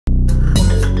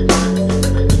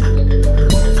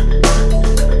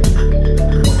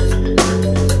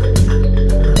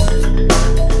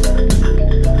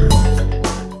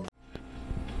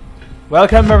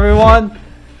Welcome everyone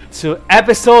to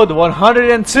episode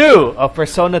 102 of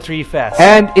Persona 3 FES.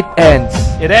 And it ends.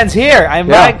 It ends here. I'm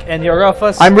Mike and you're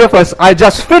Rufus. I'm Rufus. I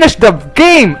just finished the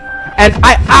game and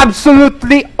I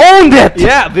absolutely owned it!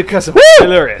 Yeah, because of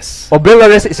Belarus.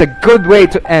 Belarus is a good way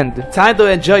to end. Time to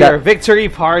enjoy your victory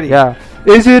party. Yeah.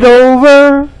 Is it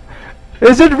over?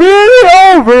 Is it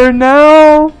really over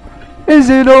now? Is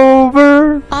it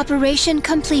over? Operation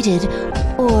completed.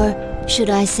 Or should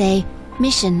I say,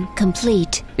 mission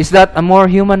complete. Is that a more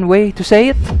human way to say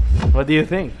it? What do you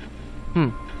think?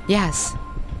 Yes,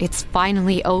 it's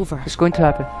finally over. It's going to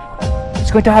happen.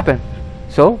 It's going to happen.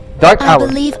 So, Dark I Hour.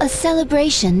 believe a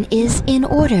celebration is in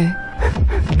order.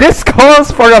 This calls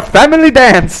for a family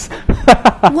dance.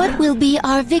 What will be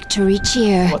our victory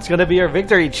cheer? What's gonna be your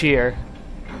victory cheer?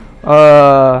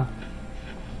 Can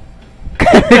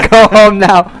we go home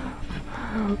now?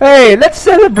 Hey, let's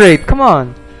celebrate. Come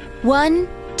on. 1,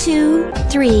 2,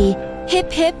 3. Hip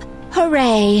hip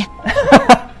hooray.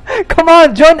 Come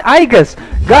on, John Igus.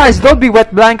 Guys, don't be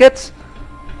wet blankets.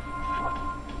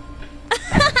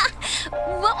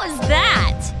 What was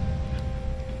that?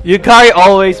 Yukari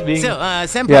always being... So,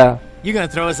 Senpai, Yeah. you're gonna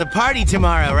throw us a party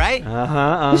tomorrow, right?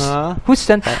 Who's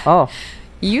Senpai? Oh.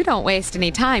 You don't waste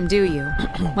any time, do you?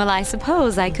 Well, I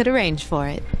suppose I could arrange for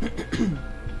it.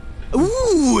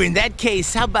 Ooh, in that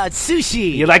case, how about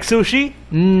sushi? You like sushi?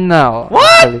 No. What?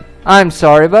 Actually. I'm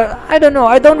sorry, but I don't know.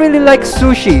 I don't really like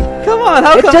sushi. Come on,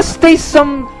 how It come? just tastes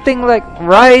something like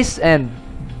rice and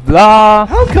blah.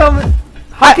 How come?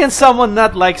 How can someone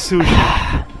not like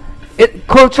sushi?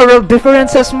 Cultural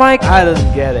differences, Mike. I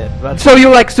don't get it. But So you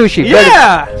like sushi?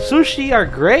 yeah, sushi are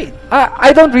great.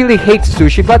 I don't really hate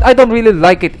sushi, but I don't really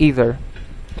like it either.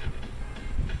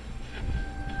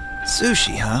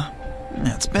 Sushi, huh?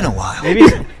 Yeah, it's been a while. Maybe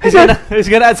he's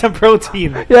gonna add some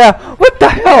protein. Yeah. What the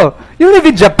hell? You live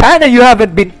in Japan and you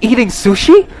haven't been eating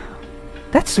sushi?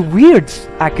 That's weird,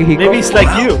 Akihiko. Maybe it's like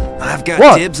you. I've got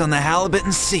What? dibs on the halibut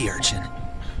and sea urchin.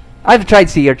 I've tried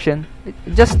sea urchin. It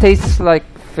just tastes like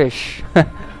fish.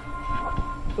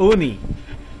 Uni.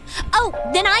 Oh,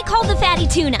 then I call the fatty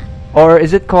tuna. Or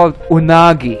is it called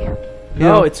unagi? You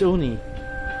No, know? it's uni.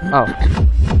 Oh.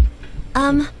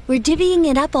 We're divvying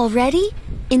it up already?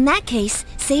 In that case,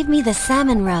 save me the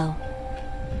salmon roe.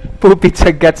 Poo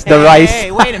Pizza gets the Hey, rice.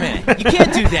 hey, wait a minute. You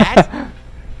can't do that.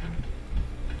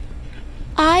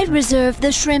 I reserve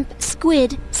the shrimp,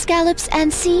 squid, scallops,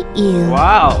 and sea eel.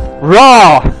 Wow.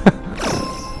 Raw!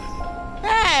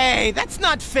 Hey, that's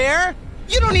not fair.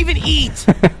 You don't even eat.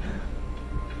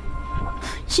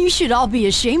 You should all be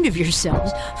ashamed of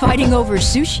yourselves, fighting over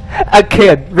sushi. A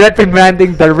kid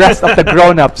reprimanding the rest of the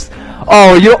grown-ups.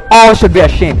 Oh, you all should be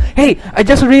ashamed. Hey, I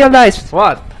just realized.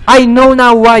 What? I know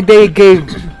now why they gave,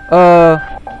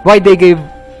 I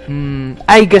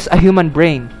guess, a human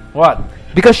brain. What?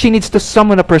 Because she needs to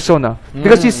summon a persona.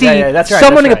 Because you see, yeah, that's right,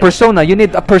 summoning that's right. a persona, you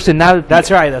need a personality. That's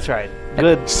right. That's right.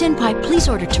 Good. Senpai, please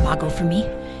order tamago for me.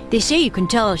 They say you can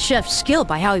tell a chef's skill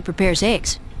by how he prepares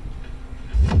eggs.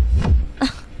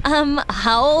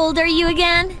 How old are you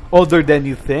again? Older than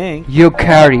you think.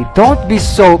 Yukari, don't be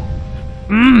so.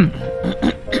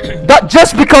 That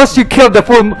just because you killed the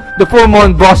full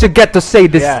moon boss, you get to say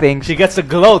these things. She gets the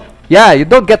gloat. Yeah, you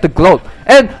don't get to gloat.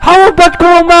 And how about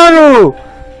Kuromaru?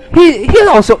 He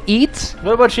also eats.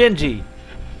 What about Shinji?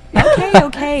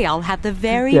 Okay, I'll have the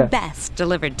very Yeah. best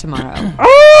delivered tomorrow.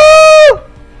 Oh!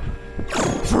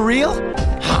 For real?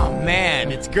 Oh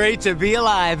man, it's great to be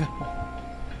alive.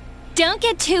 Don't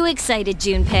get too excited,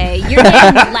 Junpei. You're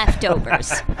getting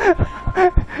leftovers.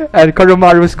 And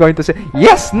Kuromaru is going to say,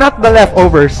 yes, not the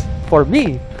leftovers for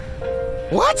me.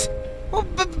 What? Well,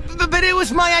 but it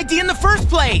was my idea in the first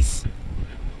place.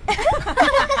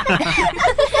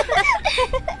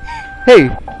 Hey,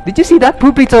 did you see that?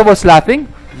 Poo Pizza was laughing.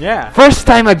 Yeah. First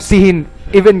time I've seen him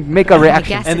even make a I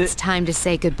reaction. guess And it's time to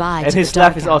say goodbye And to his the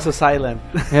laugh dark is hour. also silent.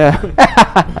 Yeah.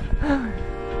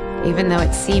 Even though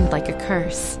it seemed like a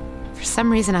curse, for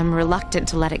some reason I'm reluctant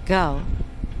to let it go.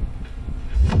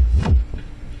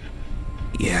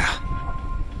 Yeah.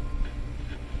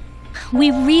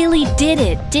 We really did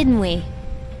it, didn't we?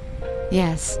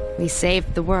 Yes, we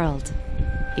saved the world,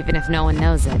 even if no one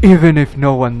knows it. Even if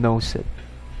no one knows it.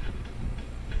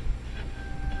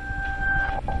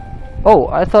 Oh,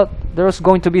 I thought there was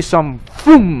going to be some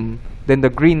boom. Then the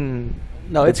green.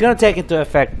 No, it's gonna take into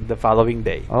effect the following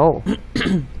day. Oh.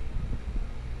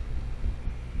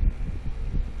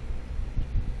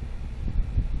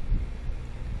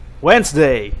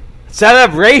 Wednesday.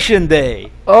 Celebration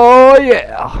Day. Oh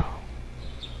yeah.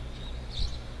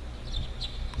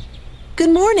 Good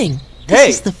morning. Hey!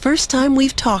 This is the first time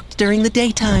we've talked during the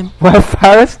daytime. Well,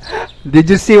 Faris, did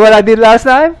you see what I did last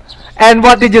time? And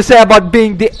what did you say about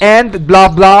being the end? Blah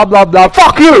blah blah blah.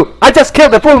 Fuck you! I just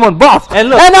killed the full moon boss, And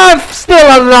look- and I'm still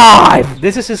alive.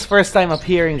 This is his first time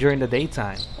appearing during the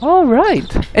daytime. All right,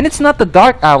 and it's not the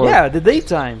dark hour. Yeah, the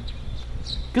daytime.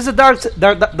 Because the dark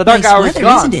Nice hour is weather,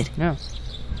 gone. isn't it? Yeah.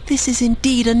 This is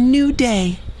indeed a new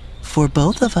day for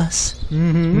both of us.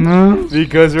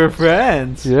 Because we're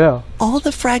friends. Yeah. All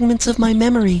the fragments of my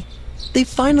memory, they've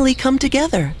finally come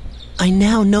together. I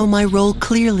now know my role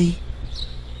clearly.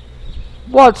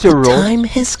 What's your role? Time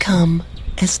has come.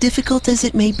 As difficult as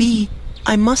it may be,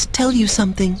 I must tell you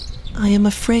something. I am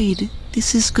afraid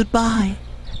this is goodbye.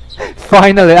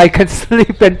 Finally, I can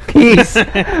sleep in peace.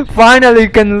 Finally, you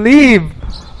can leave.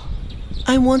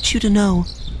 I want you to know,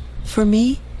 for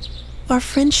me, our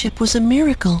friendship was a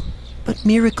miracle. But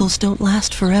miracles don't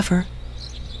last forever.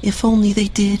 If only they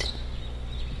did.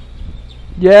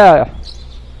 Yeah.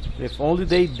 If only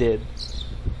they did.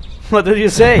 What did you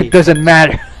say? It doesn't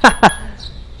matter.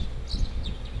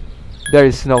 There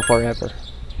is no forever.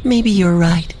 Maybe you're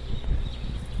right.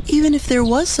 Even if there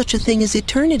was such a thing as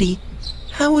eternity,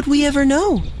 how would we ever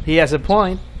know? He has a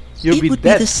point. You'll It be would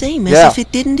dead. be the same as Yeah. if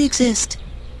it didn't exist.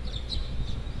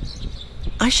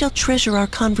 I shall treasure our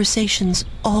conversations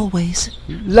always.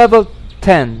 Level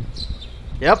 10.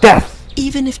 Yep. Death.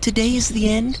 Even if today is the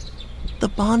end, the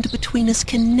bond between us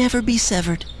can never be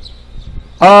severed.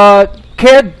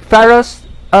 Kid, Faros,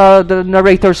 the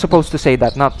narrator's supposed to say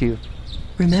that, not you.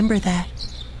 Remember that.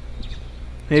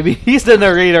 Maybe he's the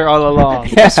narrator all along.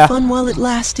 It was fun while it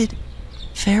lasted.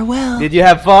 Farewell. Did you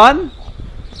have fun?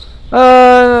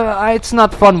 It's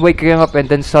not fun waking up and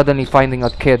then suddenly finding a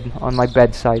kid on my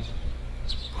bedside.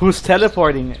 Who's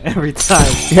teleporting every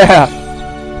time? Yeah.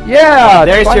 Yeah.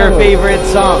 There's your finally. favorite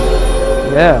song.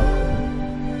 Yeah.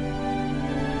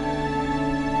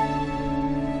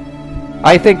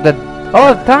 I think that.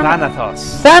 Oh,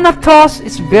 Thanatos. Thanatos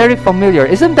is very familiar.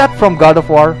 Isn't that from God of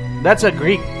War? That's a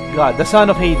Greek god, the son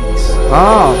of Hades.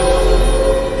 Ah.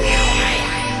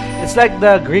 It's like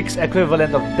the Greeks'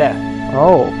 equivalent of death.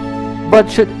 Oh. But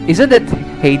isn't it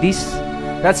Hades?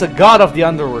 That's a god of the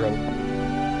underworld.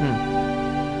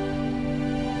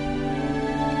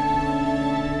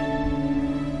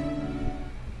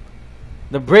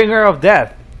 The bringer of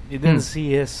death. You didn't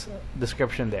see his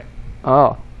description there.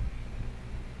 Oh.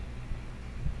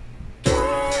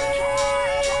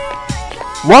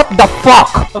 What the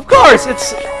fuck? Of course,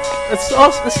 it's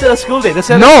still a school day.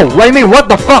 No, what I mean, what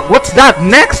the fuck? What's that?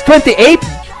 Next 28?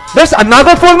 There's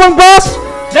another full moon boss?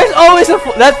 There's always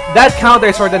that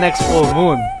counters for the next full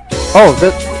moon. Oh,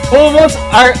 Full moons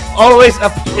are always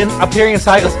appearing in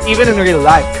cycles, even in real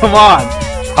life. Come on.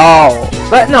 oh.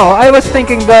 But no, I was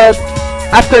thinking that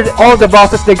after all the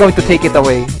bosses, they're going to take it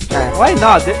away. Why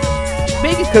not?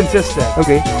 Make it consistent.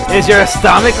 Okay. Is your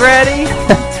stomach ready?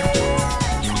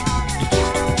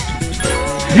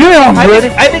 Yeah, I'm ready.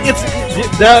 I think it's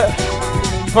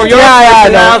for your Yeah,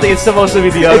 personality. It's supposed to be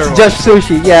the other It's one. just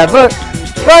sushi, yeah. But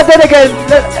then again,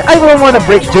 I don't want to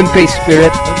break Junpei's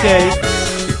spirit. Okay.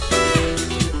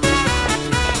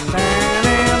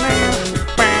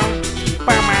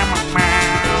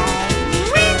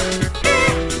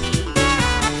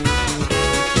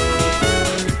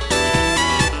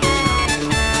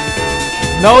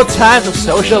 No time to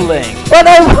social link. But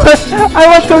I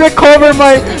want to recover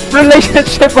my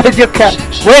relationship with Yukari.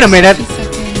 Wait a minute.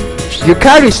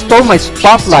 Yukari stole my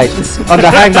spotlight on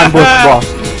the Hangman boss.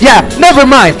 Yeah, never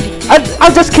mind.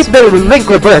 I'll just keep the link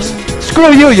reversed.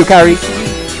 Screw you, Yukari.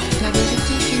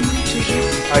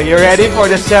 Are you ready for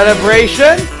the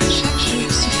celebration?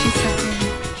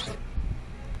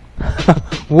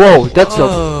 Whoa, that's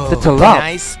a lot.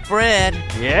 Nice spread.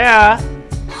 Yeah.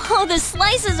 Oh, the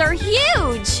slices are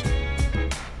huge!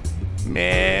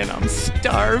 Man, I'm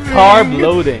starving. Carb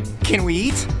loading. Can we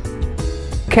eat?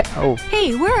 Oh,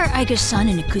 Hey, where are Aiga-san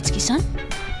and Akutsuki-san?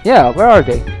 yeah. Where are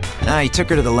they? I took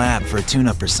her to the lab for a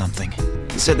tune-up or something.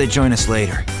 Said they'd join us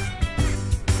later.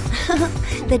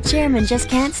 The chairman just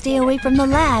can't stay away from the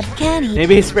lab, can he?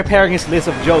 Maybe he's preparing his list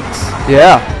of jokes.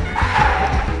 Yeah.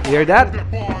 Hear that?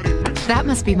 That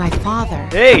must be my father.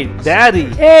 Hey, Daddy.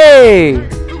 Hey,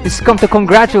 he's come to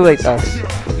congratulate us.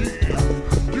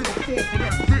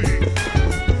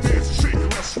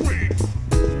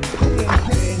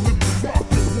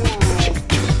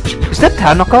 Is that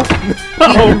Tanaka?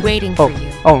 We've been waiting for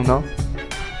you. Oh no.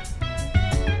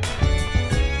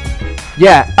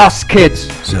 Yeah, us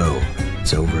kids. So,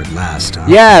 it's over at last, huh?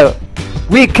 Yeah,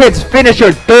 we kids finish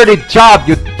your dirty job,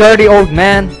 you dirty old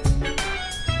man.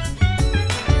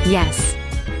 Yes.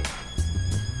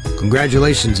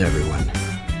 Congratulations, everyone.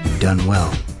 done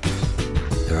well.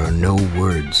 There are no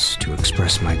words to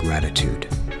express my gratitude.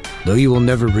 Though you will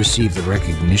never receive the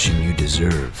recognition you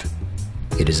deserve,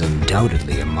 it is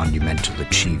undoubtedly a monumental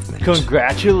achievement.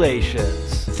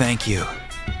 Congratulations. Thank you.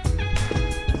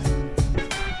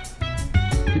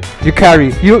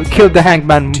 Yukari, you killed the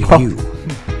hangman. To you,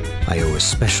 I owe a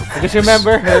special Because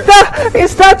remember her.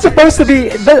 Is that supposed to be...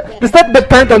 Does that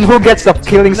depend on who gets the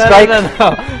killing strike? No.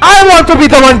 I want to be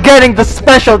the one getting the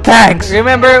special thanks!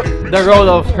 Remember the role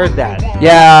of her dad.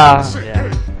 Yeah.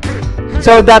 Yeah.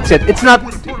 So that's it. It's not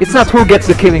who gets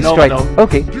the killing No, strike. no.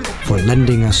 Okay. for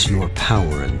lending us your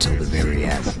power until the very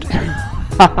end.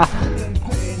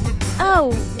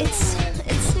 Oh,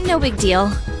 it's no big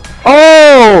deal.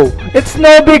 Oh! It's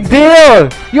no big deal!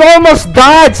 You almost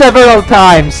died several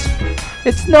times!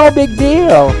 It's no big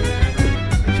deal!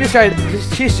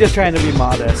 She's just trying to be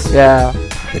modest. Yeah.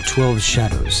 The 12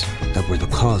 shadows that were the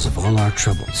cause of all our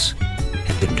troubles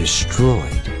have been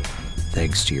destroyed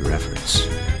thanks to your efforts.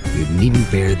 You needn't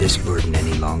bear this burden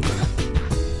any longer.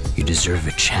 You deserve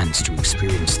a chance to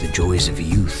experience the joys of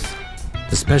youth.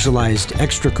 The specialized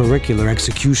extracurricular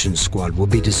execution squad will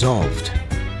be dissolved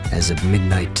as of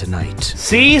midnight tonight.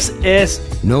 Cease is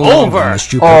No over. longer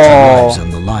must you put your lives on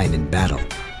the line in battle.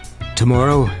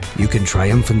 Tomorrow, you can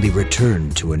triumphantly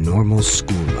return to a normal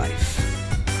school life.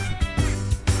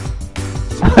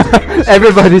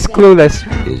 Everybody's clueless.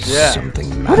 Is something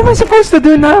What am I supposed to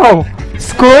do now?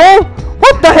 School?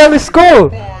 What the hell is school?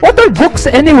 What are books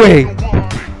anyway?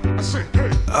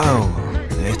 Oh,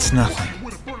 it's nothing.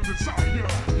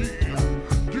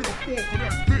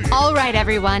 All right,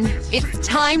 everyone. It's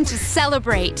time to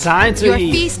celebrate. Time to Your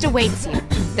eat. feast awaits you.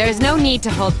 There is no need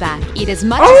to hold back. Eat as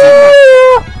much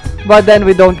Oh! But then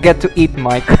we don't get to eat,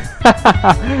 Mike.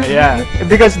 Yeah.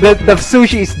 Because the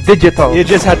sushi is digital. You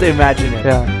just have to imagine it.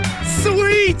 Yeah.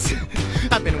 Sweet!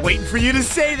 I've been waiting for you to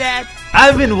say that.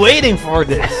 I've been waiting for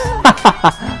this.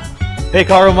 Hey,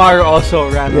 Karumaru also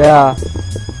ran. Yeah.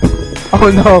 Oh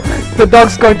no, the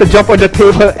dog's going to jump on the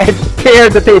table and tear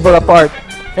the table apart.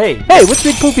 Hey, What's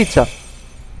with Poo Pizza?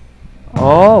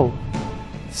 Oh.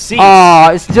 see.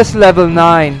 Ah, it's just level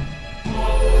 9.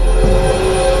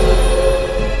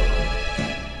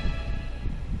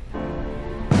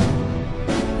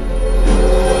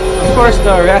 Of course,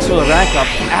 the rest will rank up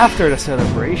after the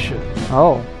celebration.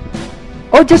 Oh.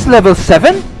 Oh, just level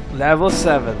 7? Level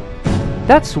 7.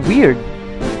 That's weird.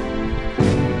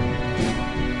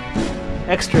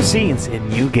 Extra scenes in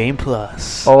New Game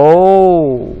Plus.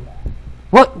 Oh.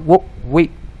 What?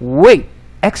 Wait.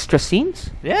 Extra scenes?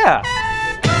 Yeah.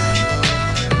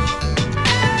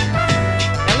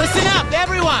 Now listen up,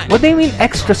 everyone! What do you mean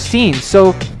extra scenes?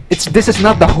 So this is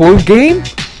not the whole game?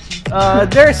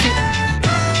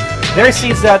 There are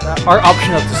scenes that are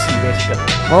optional to see, basically.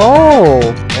 Oh.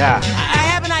 Yeah. I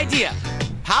have an idea.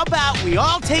 How about we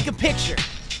all take a picture?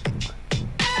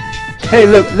 Hey,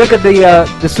 look at the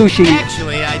sushi.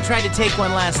 Actually, I tried to take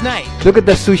one last night. Look at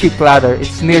the sushi platter.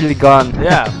 It's nearly gone.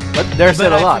 Yeah, but there's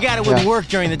still a I lot. forgot it wouldn't work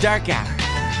during the dark hour.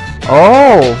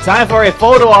 Oh. Time for a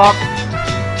photo op.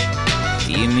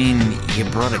 Do you mean you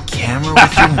brought a camera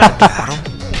with you in the battle?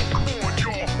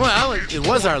 Well, it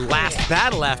was our last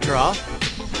battle after all.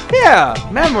 Yeah,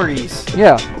 memories.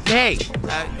 Yeah. Hey,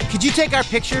 could you take our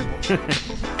picture?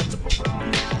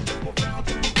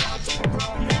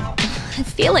 I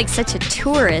feel like such a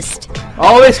tourist.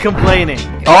 Always complaining.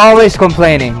 Always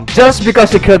complaining. Just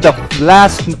because you killed the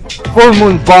last full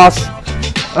moon boss.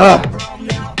 Ugh.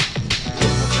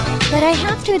 But I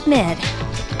have to admit,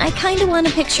 I kind of want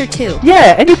a picture too.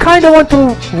 Yeah, and you kind of want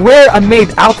to wear a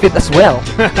maid outfit as well.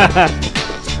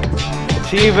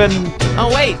 She even... Oh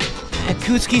wait,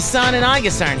 Kutsuki-san and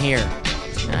Aigis aren't here.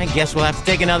 I guess we'll have to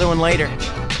take another one later.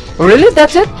 Really?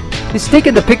 That's it? He's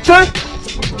taking the picture?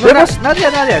 Not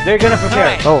yet. They're gonna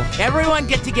prepare. Alright, Oh. everyone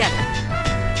get together.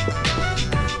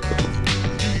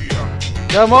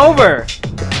 Come over.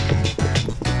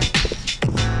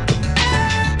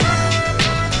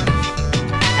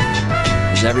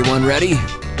 Is everyone ready?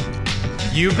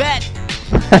 You bet.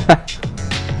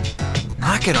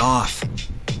 Knock it off.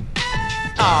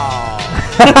 Oh.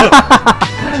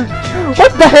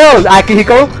 What the hell,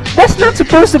 Akihiko? That's not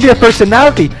supposed to be a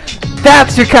personality.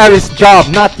 That's Yukari's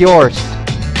job, not yours.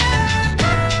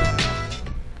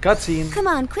 Cutscene. Come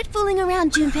on, quit fooling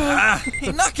around, Junpei.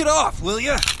 Hey, knock it off, will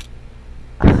ya?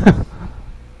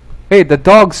 Hey, the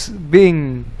dog's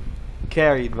being...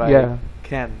 Carried by Yeah.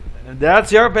 Ken. And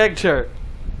that's your picture.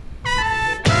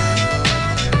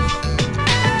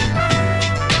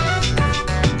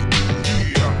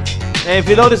 And if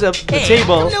you notice the Hey,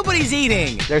 table, nobody's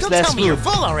eating. There's Don't less tell me you're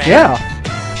food. full already. Yeah.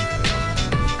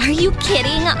 Are you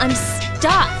kidding? I'm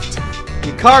stuffed.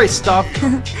 Yukari stuff.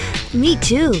 Me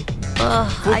too. Ugh,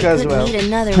 I Fuka as could well. need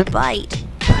another bite.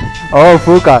 Oh,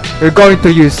 Fuka, you're going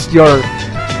to use your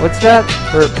what's that?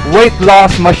 Your weight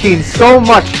loss machine so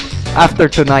much after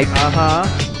tonight. Uh-huh.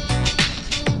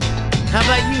 How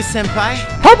about you, Senpai?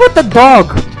 How about the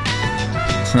dog?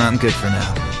 I'm good for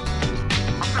now.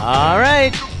 All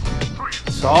right.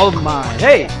 It's all mine.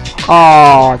 Hey!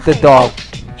 Oh, the dog.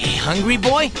 Hey, hungry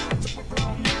boy?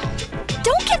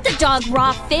 Don't give the dog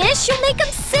raw fish. You'll make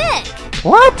him sick.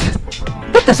 What?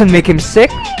 That doesn't make him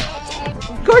sick.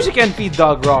 Of course you can feed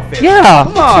dog raw fish. Yeah,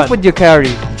 Come on. what would you carry?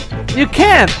 You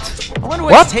can't. I wonder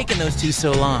What? what's taking those two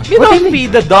so long. You What do don't you mean?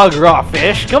 feed the dog raw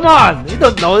fish. Come on. You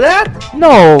don't know that?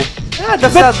 No. Yeah,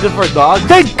 that's not good for dogs.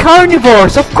 They're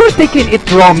carnivores. Of course they can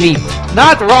eat raw meat.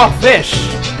 Not raw fish.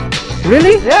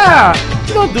 Really? Yeah.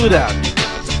 You don't do that.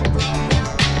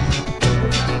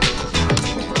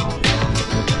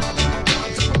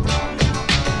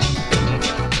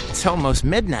 It's almost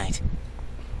midnight.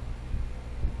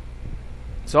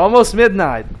 It's almost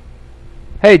midnight.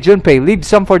 Hey, Junpei, leave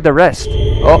some for the rest.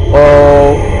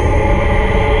 Uh-oh.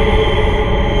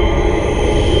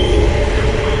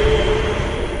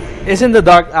 Isn't the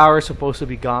dark hour supposed to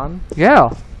be gone? Yeah.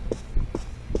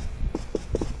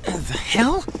 The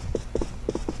hell?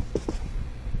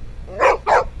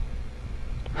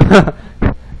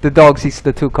 The dog sees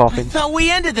the two I coffins. thought we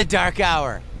ended the dark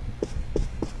hour.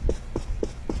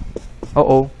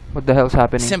 Uh-oh. What the hell's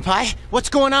happening? Senpai, what's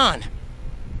going on?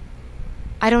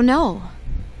 I don't know.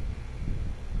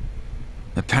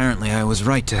 Apparently I was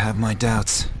right to have my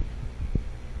doubts.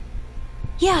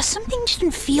 Yeah, something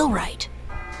didn't feel right.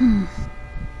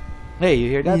 Hey, you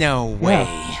hear that? No way.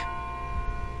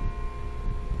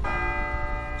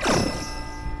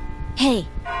 Hey,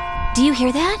 do you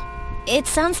hear that? It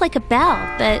sounds like a bell,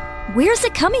 but where's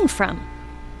it coming from?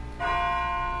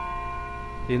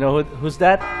 You know who's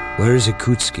that? Where is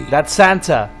Ikutsuki? That's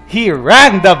Santa. He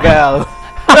rang the bell.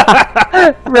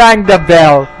 Rang the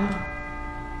bell.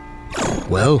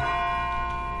 Well,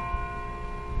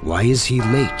 why is he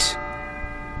late?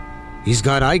 He's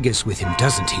got Igus with him,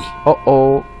 doesn't he?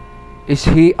 Uh-oh. Is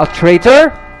he a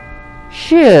traitor?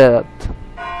 Shit.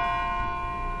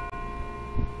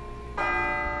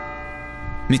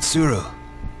 Mitsuru,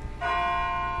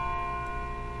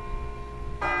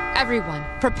 Everyone,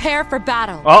 prepare for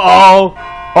battle. Uh-oh.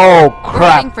 Oh, We're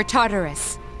heading crap. for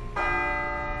Tartarus.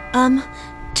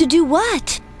 To do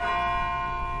what?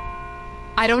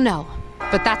 I don't know,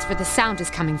 but that's where the sound is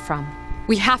coming from.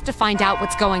 We have to find out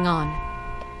what's going on.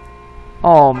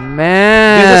 Oh,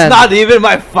 man. This is not even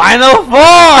my final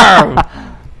form.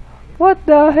 What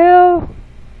the hell?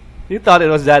 You thought it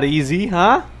was that easy,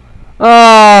 huh?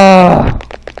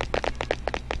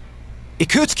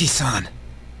 Ikutsuki-san!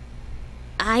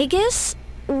 I guess?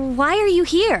 Why are you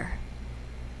here?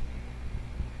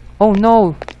 Oh,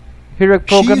 no. Hirek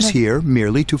She program. is here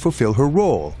merely to fulfill her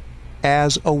role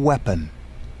as a weapon.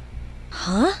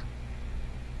 Huh?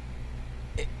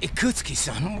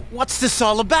 Ikutsuki-san, what's this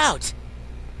all about?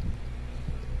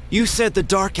 You said the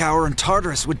Dark Hour and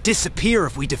Tartarus would disappear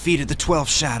if we defeated the 12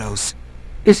 Shadows.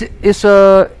 Is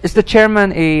the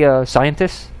chairman a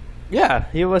scientist? Yeah,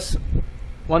 he was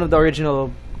one of the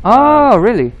original. Oh,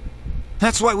 really?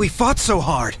 That's why we fought so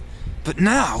hard. But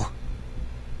now...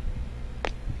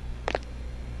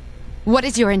 What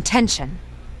is your intention?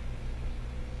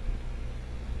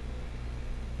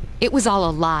 It was all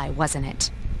a lie, wasn't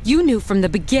it? You knew from the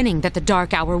beginning that the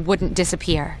Dark Hour wouldn't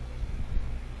disappear.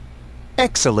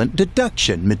 Excellent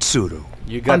deduction, Mitsuru.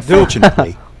 You got duped.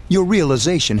 Unfortunately, your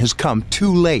realization has come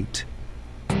too late.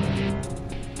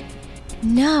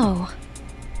 No.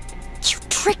 You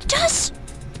tricked us?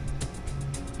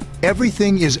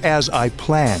 Everything is as I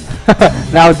planned.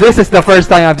 Now this is the first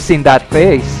time I've seen that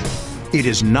face. It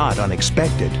is not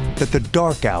unexpected that the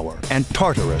Dark Hour and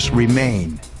Tartarus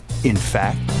remain. In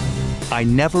fact, I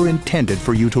never intended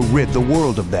for you to rid the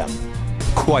world of them.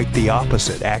 Quite the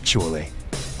opposite, actually.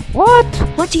 What?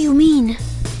 What do you mean?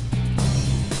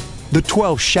 The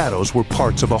 12 Shadows were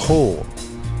parts of a whole.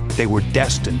 They were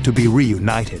destined to be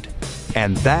reunited.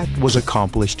 And that was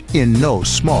accomplished in no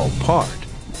small part,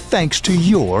 thanks to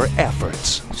your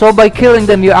efforts. So by killing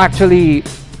them, you actually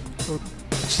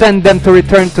send them to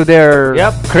return to their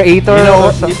creator?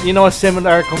 You know a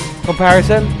similar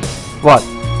comparison? What?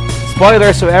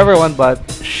 Spoilers to everyone, but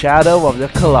Shadow of the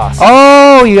Colossus.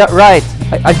 Oh, yeah, right.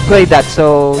 I played that,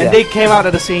 so... And yeah. they came out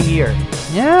at the same year.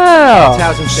 Yeah.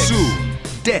 2006. Soon,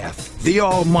 Death, the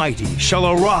Almighty, shall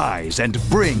arise and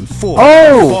bring forth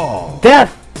Oh! the fall.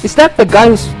 Death! Is that the guy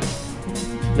who's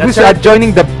That's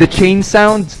joining the chain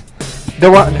sounds? The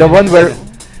one where...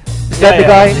 Is that the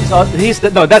guy? He's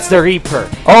the, no, that's the Reaper.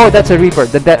 Oh, that's a Reaper.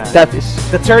 That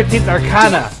is the 13th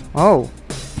Arcana. Oh.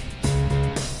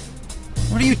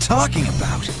 What are you talking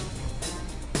about?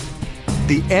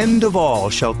 The end of all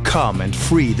shall come and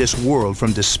free this world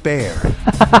from despair.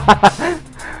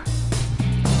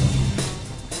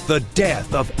 The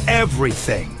death of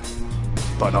everything,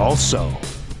 but also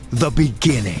the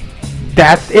beginning.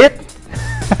 That's it?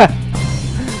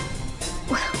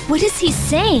 What is he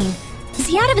saying? Is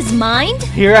he out of his mind?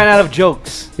 He ran out of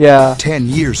jokes. Yeah. 10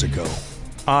 years ago,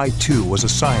 I too was a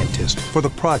scientist for the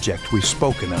project we've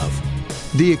spoken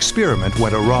of. The experiment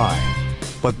went awry,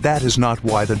 but that is not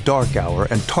why the Dark Hour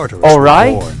and Tartarus were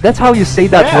born. That's how you say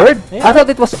that word? Yeah. I thought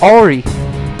it was Ori.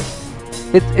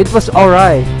 It was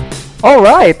alright.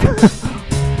 Alright!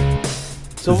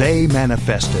 So they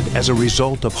manifested as a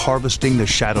result of harvesting the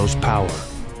Shadow's power,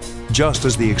 just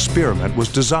as the experiment was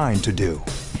designed to do.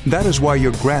 That is why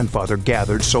your grandfather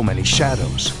gathered so many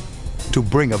shadows, to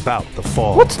bring about the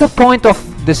fall. What's the point of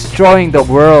destroying the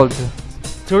world?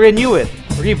 To renew it,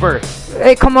 rebirth.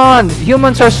 Hey, come on!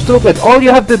 Humans are stupid. All you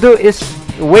have to do is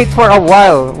wait for a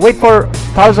while. Wait for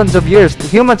thousands of years.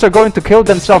 Humans are going to kill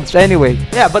themselves anyway.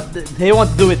 Yeah, but they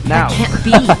want to do it now. That can't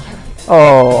be.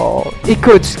 Oh,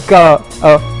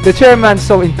 Ikutsuka. The chairman's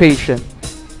so impatient.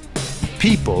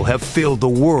 People have filled the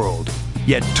world,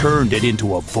 yet turned it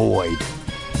into a void.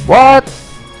 What?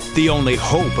 The only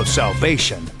hope of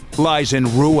salvation lies in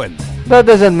ruin. That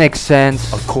doesn't make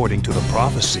sense. According to the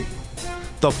prophecy,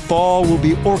 the fall will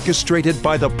be orchestrated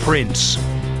by the prince.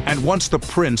 And once the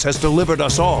prince has delivered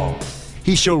us all,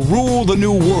 he shall rule the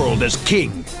new world as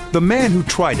king. The man who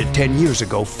tried it 10 years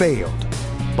ago failed,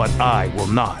 but I will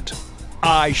not.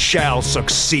 I shall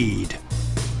succeed.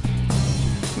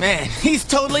 Man, he's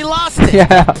totally lost it.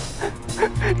 Yeah.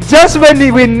 Just when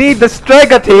we need the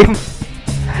Strega team,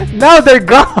 now they're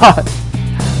gone.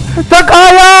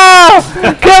 Takaya!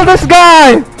 Kill this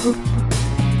guy!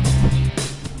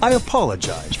 I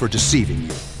apologize for deceiving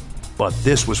you, but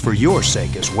this was for your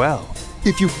sake as well.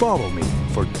 If you follow me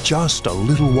for just a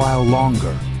little while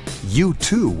longer, you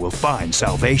too will find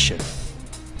salvation.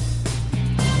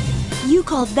 You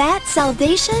call that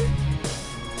salvation?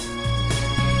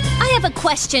 I have a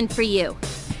question for you.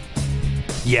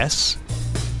 Yes?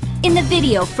 In the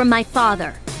video from my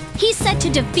father, he said to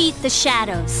defeat the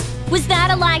shadows. Was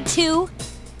that a lie too?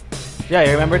 Yeah,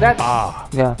 you remember that? Ah,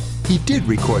 Yeah. he did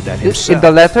record that himself. In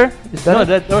the letter? Is that No,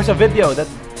 it? there was a video that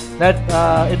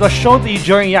it was shown to you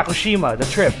during Yakushima, the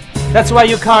trip. That's why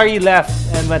Yukari left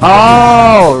and went.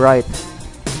 Oh, right.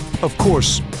 Of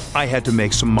course, I had to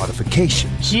make some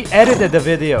modifications. He edited the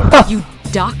video. You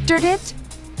doctored it?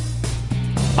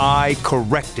 I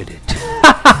corrected it.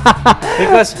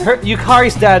 Because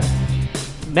Yukari's dad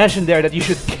mentioned there that you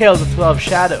should kill the 12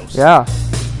 shadows. Yeah.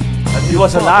 But it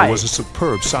was a Father lie. was a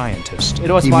superb scientist. It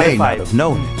was he may modified. not have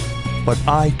known it, but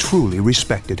I truly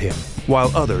respected him.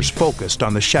 While others focused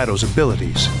on the Shadow's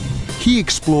abilities, he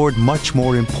explored much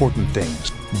more important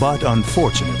things. But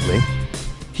unfortunately,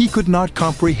 he could not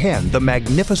comprehend the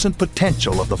magnificent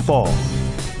potential of the fall.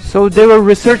 So they were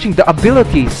researching the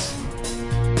abilities.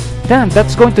 Damn,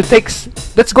 that's going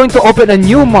to open a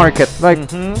new market. Like,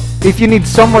 if you need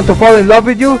someone to fall in love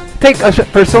with you, take a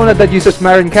persona that uses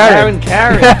Marin Karen. Marin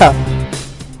Karen. Yeah.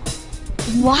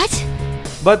 What?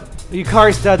 But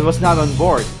Yukari's dad was not on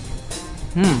board.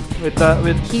 With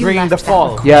He bringing the left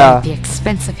fall. that Yeah. at the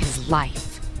expense of his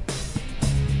life.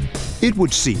 It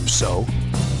would seem so,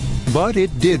 but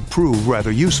it did prove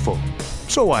rather useful,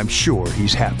 so I'm sure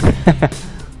he's happy.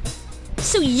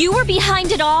 So you were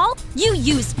behind it all? You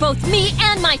used both me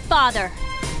and my father.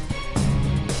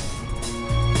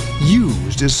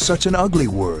 Used is such an ugly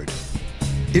word.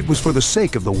 It was for the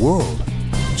sake of the world,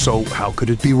 so how could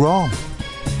it be wrong?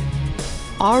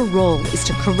 Our role is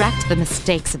to correct the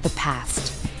mistakes of the past.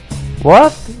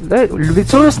 What?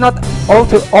 Mitsuru's not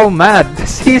all mad.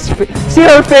 See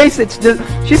her face?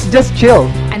 She's just chill.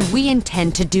 And we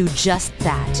intend to do just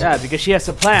that. Yeah, because she has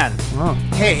a plan. Oh.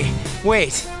 Hey,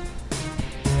 wait.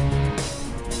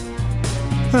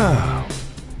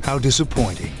 How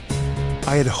disappointing.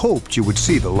 I had hoped you would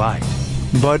see the light.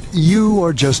 But you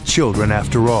are just children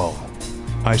after all.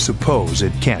 I suppose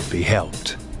it can't be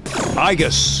helped.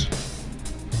 Igus!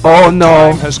 Oh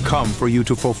no. Time has come for you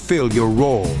to fulfill your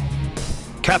role.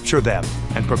 Capture them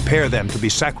and prepare them to be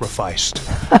sacrificed.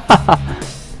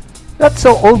 That's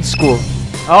so old school.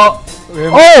 Oh!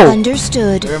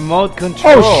 Understood. Remote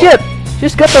control. Oh shit!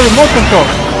 Just got the remote control.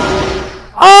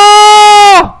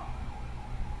 Oh!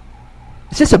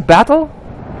 Is this a battle?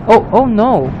 Oh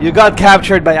no. You got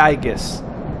captured by Aegis.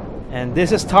 And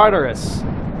this is Tartarus.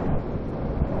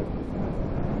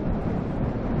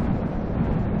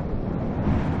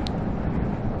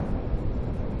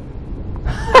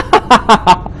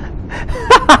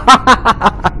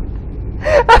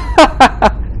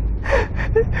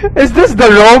 Is this the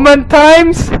Roman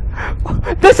times?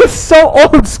 This is so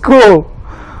old school.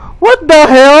 What the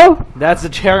hell? That's the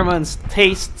chairman's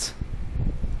taste.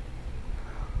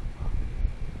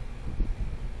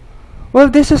 Well,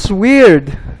 this is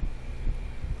weird.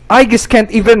 Aegis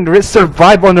can't even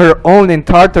survive on her own in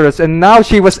Tartarus, and now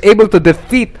she was able to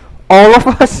defeat all of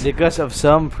us? Because of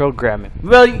some programming.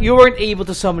 Well, you weren't able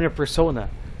to summon your persona.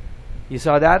 You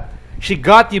saw that? She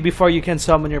got you before you can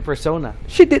summon your persona.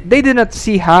 They did not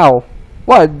see how.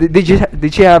 What?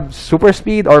 Did she have super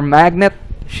speed or magnet?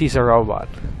 She's a robot.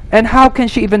 And how can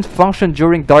she even function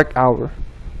during dark hour?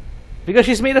 Because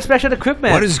she's made of special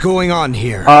equipment. What is going on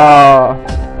here?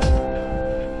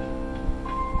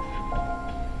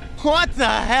 What the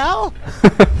hell?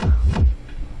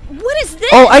 What is this?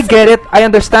 Oh, I get it. I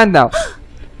understand now.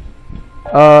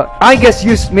 I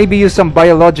guess maybe use some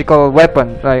biological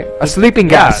weapon, like a sleeping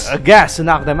gas. Yeah, a gas to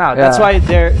knock them out. Yeah. That's why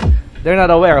they're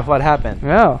not aware of what happened.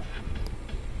 Yeah.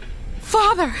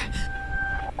 Father!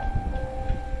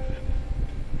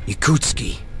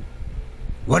 Yakutski,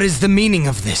 what is the meaning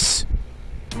of this?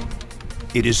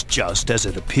 It is just as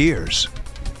it appears.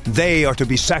 They are to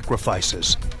be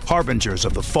sacrifices, harbingers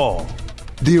of the fall.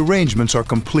 The arrangements are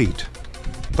complete.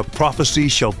 The prophecy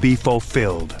shall be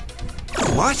fulfilled.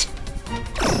 What?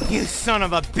 You son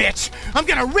of a bitch! I'm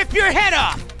gonna rip your head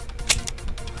off!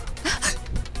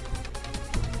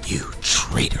 You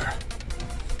traitor.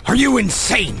 Are you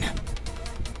insane?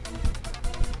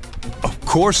 Of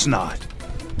course not.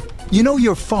 You know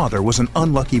your father was an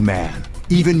unlucky man.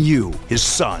 Even you, his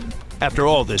son, after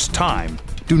all this time,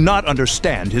 do not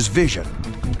understand his vision.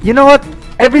 You know what?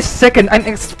 Every second I'm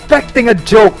expecting a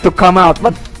joke to come out,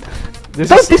 but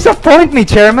don't disappoint me,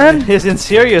 Chairman. He's in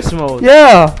serious mode.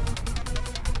 Yeah.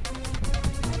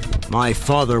 My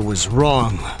father was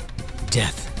wrong.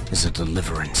 Death is a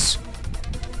deliverance.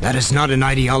 That is not an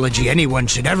ideology anyone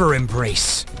should ever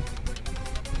embrace.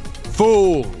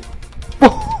 Fool!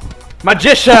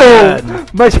 Magician! Oh,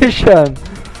 magician!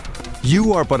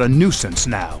 You are but a nuisance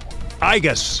now.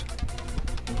 Aegis!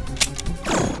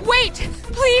 Wait!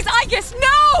 Please, Aegis,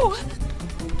 no!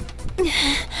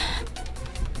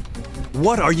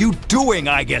 What are you doing,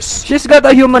 Aegis? She's got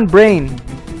a human brain.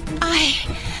 I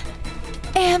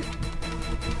am...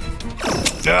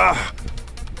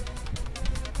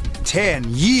 10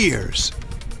 years!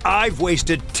 I've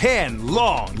wasted 10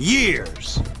 long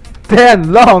years!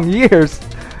 10 long years!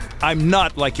 I'm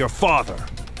not like your father.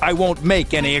 I won't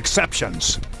make any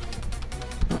exceptions.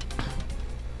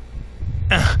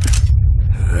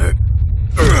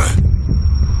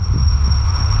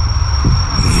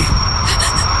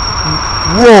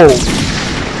 Whoa!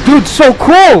 Dude, so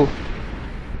cool!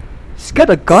 He's got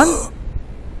a gun?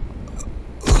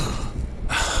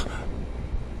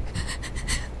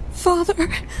 Father...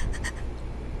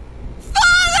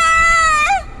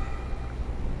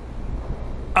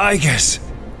 Aegis,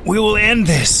 we will end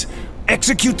this.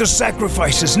 Execute the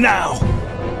sacrifices now.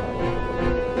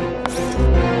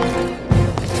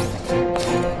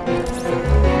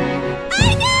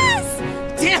 Aegis!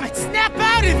 Damn it, snap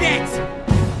out of it!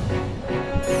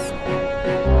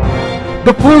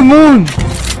 The full moon!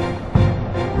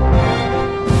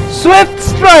 Swift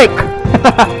strike!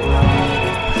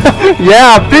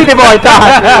 Yeah, pretty boy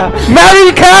time!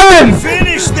 Marry Karen!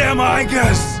 Finish them,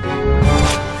 Aegis!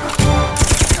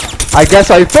 I guess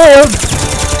I failed.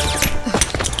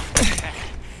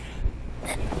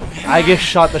 Aegis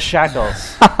shot the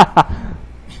shackles.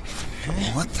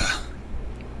 What the?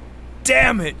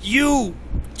 Damn it, you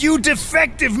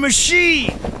defective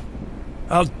machine!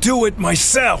 I'll do it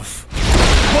myself.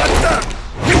 What the?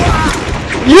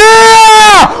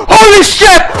 Yeah! Holy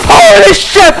shit! Holy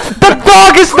shit! The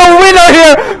dog is the winner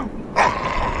here!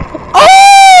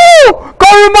 Oh!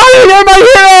 Gorumaru, you're my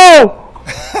hero!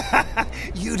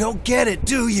 You don't get it,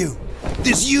 do you?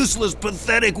 This useless,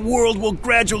 pathetic world will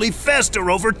gradually fester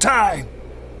over time.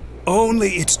 Only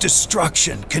its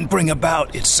destruction can bring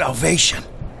about its salvation.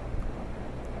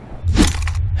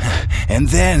 And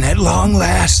then, at long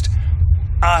last,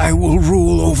 I will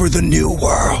rule over the new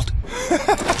world.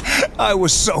 I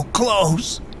was so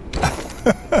close.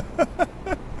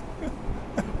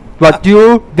 But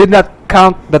you did not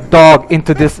count the dog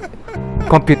into this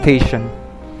computation.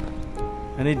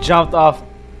 And he jumped off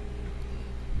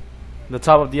the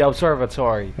top of the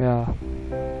observatory. Yeah.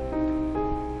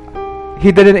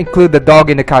 He didn't include the dog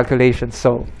in the calculation,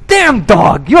 so... Damn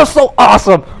dog! You're so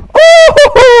awesome!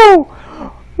 Ooh!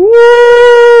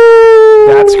 Woo!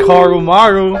 That's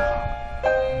Korumaru.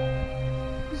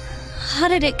 How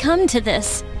did it come to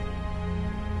this?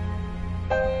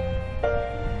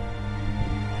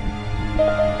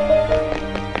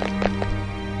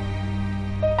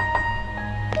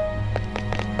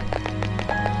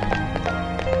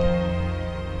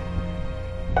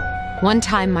 One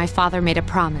time my father made a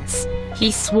promise.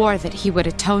 He swore that he would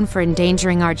atone for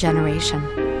endangering our generation,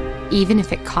 even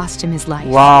if it cost him his life.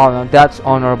 Wow, now that's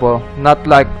honorable. Not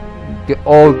like the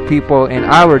old people in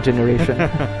our generation.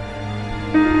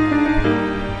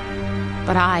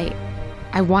 But I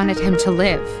wanted him to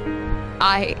live.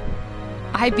 I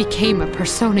became a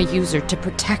Persona user to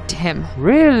protect him.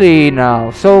 Really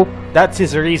now? So That's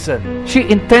his reason. she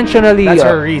intentionally That's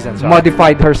her reason, sorry.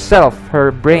 modified herself,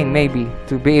 her brain maybe,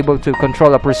 to be able to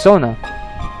control a persona.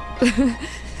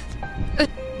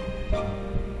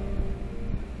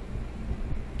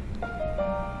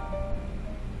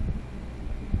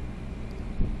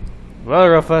 Well,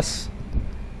 Rufus,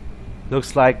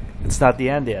 looks like it's not the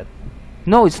end yet.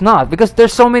 No, it's not, because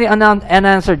there's so many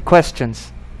unanswered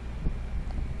questions.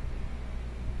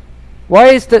 Why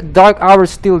is the Dark Hour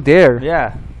still there?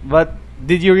 Yeah, but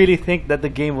did you really think that the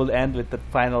game will end with the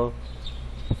final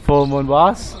full moon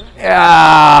boss?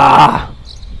 Yeah.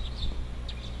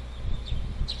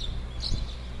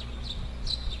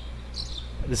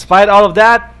 Despite all of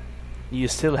that, you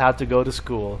still have to go to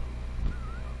school.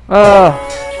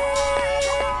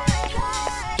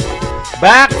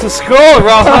 Back to school,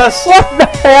 Rufus! What the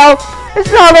hell?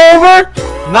 It's not over!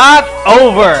 Not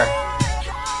over!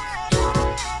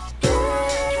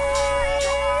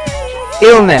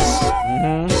 Illness.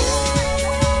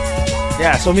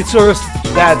 Yeah, so Mitsuru's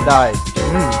dad died.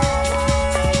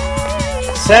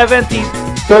 70.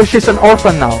 So she's an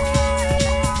orphan now.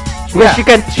 Yeah.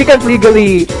 Because she can't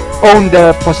legally own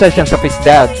the possessions of his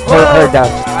dad, her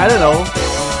dad. I don't know.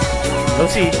 We'll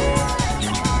see.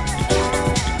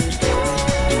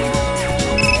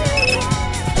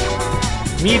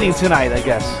 Meeting tonight, I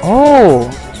guess. Oh,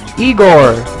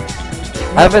 Igor.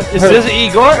 I haven't Is heard. this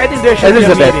Igor? I think there should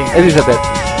Elizabeth? be a meeting. Elizabeth.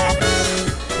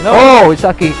 No. Oh, it's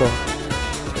Akiko.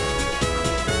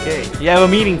 Okay, you have a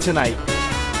meeting tonight.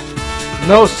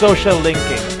 No social linking.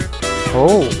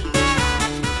 Oh.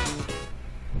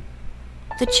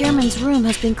 The chairman's room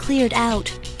has been cleared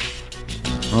out.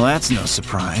 Well, that's no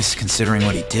surprise, considering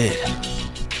what he did.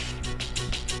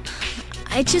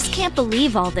 I just can't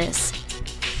believe all this.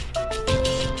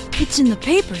 It's in the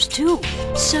papers, too.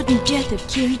 Sudden death of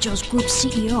Kirijo's group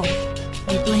CEO.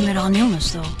 They blame it on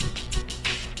illness, though.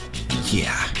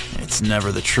 Yeah, it's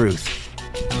never the truth.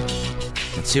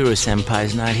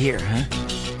 Mitsuru-senpai's not here, huh?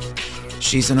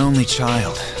 She's an only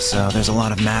child, so there's a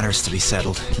lot of matters to be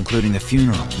settled, including the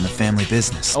funeral and the family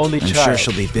business. Only I'm child.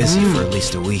 sure she'll be busy for at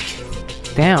least a week.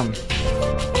 Damn.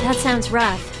 That sounds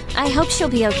rough. I hope she'll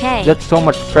be okay. That's so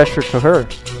much pressure to her.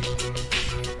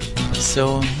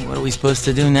 So, what are we supposed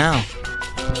to do now?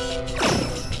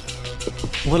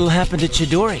 What'll happen to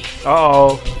Chidori?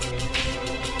 Uh-oh.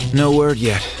 No word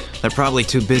yet. They're probably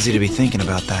too busy to be thinking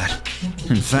about that.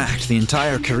 In fact, the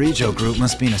entire Kirijo group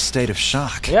must be in a state of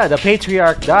shock. Yeah, the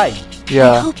patriarch died. I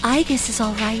Yeah. hope Igus is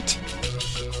alright.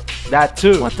 That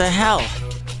too. What the hell?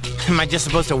 Am I just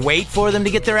supposed to wait for them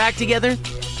to get their act together?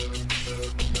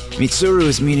 Mitsuru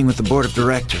is meeting with the board of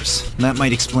directors. That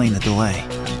might explain the delay.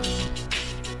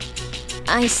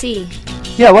 I see.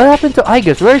 Yeah, what happened to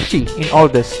Igus? Where is she in all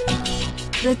this?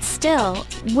 But still,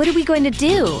 what are we going to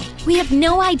do? We have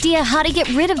no idea how to get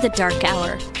rid of the Dark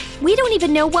Hour. We don't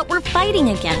even know what we're fighting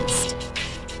against.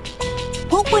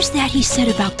 What was that he said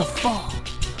about the fall?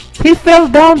 He fell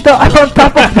down on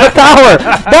top of the tower!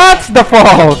 That's the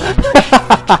fall!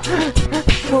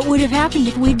 What would have happened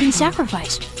if we'd been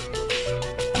sacrificed?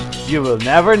 You will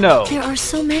never know. There are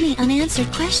so many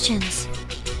unanswered questions.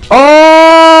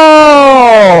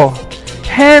 Oh!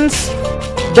 Hence,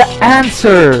 the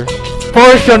answer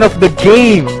portion of the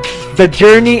game. The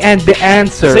journey and the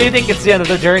answer. So you think it's the end of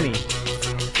the journey?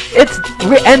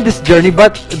 We end this journey,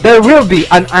 but there will be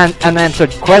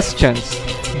unanswered questions.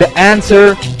 The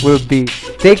answer will be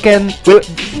taken, will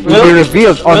be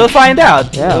revealed on. We'll find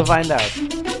out. Yeah. We'll find out.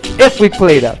 If we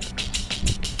play that.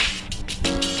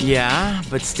 Yeah,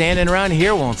 but standing around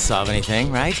here won't solve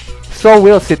anything, right? So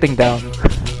will sitting down.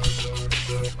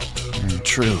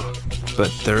 True.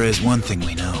 But there is one thing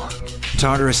we know.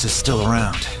 Tartarus is still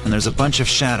around, and there's a bunch of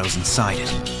shadows inside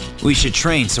it. We should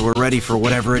train so we're ready for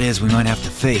whatever it is we might have to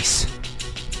face.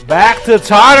 Back to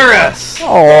Tartarus!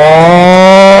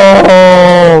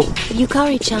 Oh!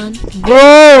 Yukari-chan,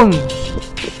 Grown!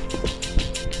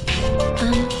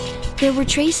 there were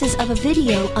traces of a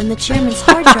video on the chairman's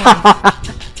hard drive.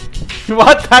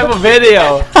 What type of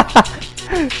video?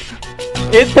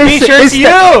 It features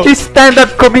you! His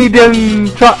stand-up comedian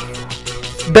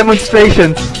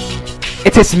demonstrations.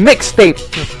 It's his mixtape.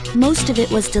 Most of it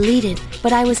was deleted,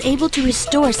 but I was able to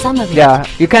restore some of it. Yeah,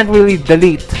 you can't really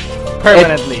delete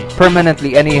Permanently.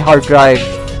 permanently any hard drive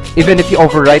even if you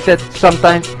overwrite it.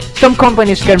 Sometimes some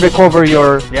companies can recover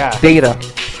your data.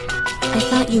 I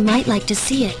thought you might like to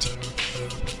see it.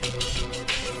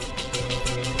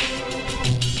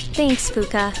 Thanks,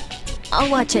 Fuka. I'll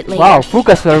watch it later. Wow,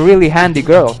 Fuka's a really handy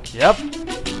girl. Yep.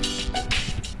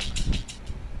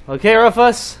 Okay,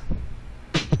 Rufus.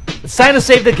 It's time to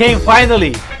save the game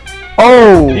finally.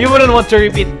 Oh! You wouldn't want to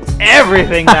repeat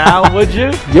everything now, would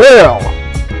you? Yeah!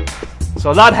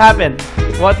 So that happened.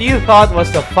 What you thought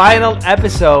was the final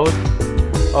episode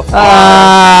of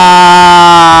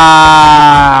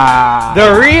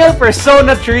the real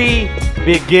Persona 3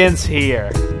 begins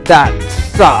here. That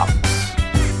sucks.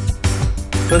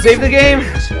 So save the game,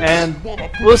 and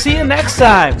we'll see you next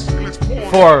time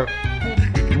for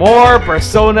more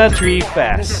Persona 3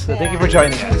 FES. So thank you for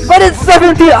joining us. But it's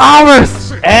 70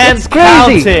 hours! And it's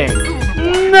crazy!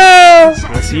 counting! No!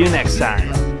 We'll see you next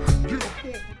time.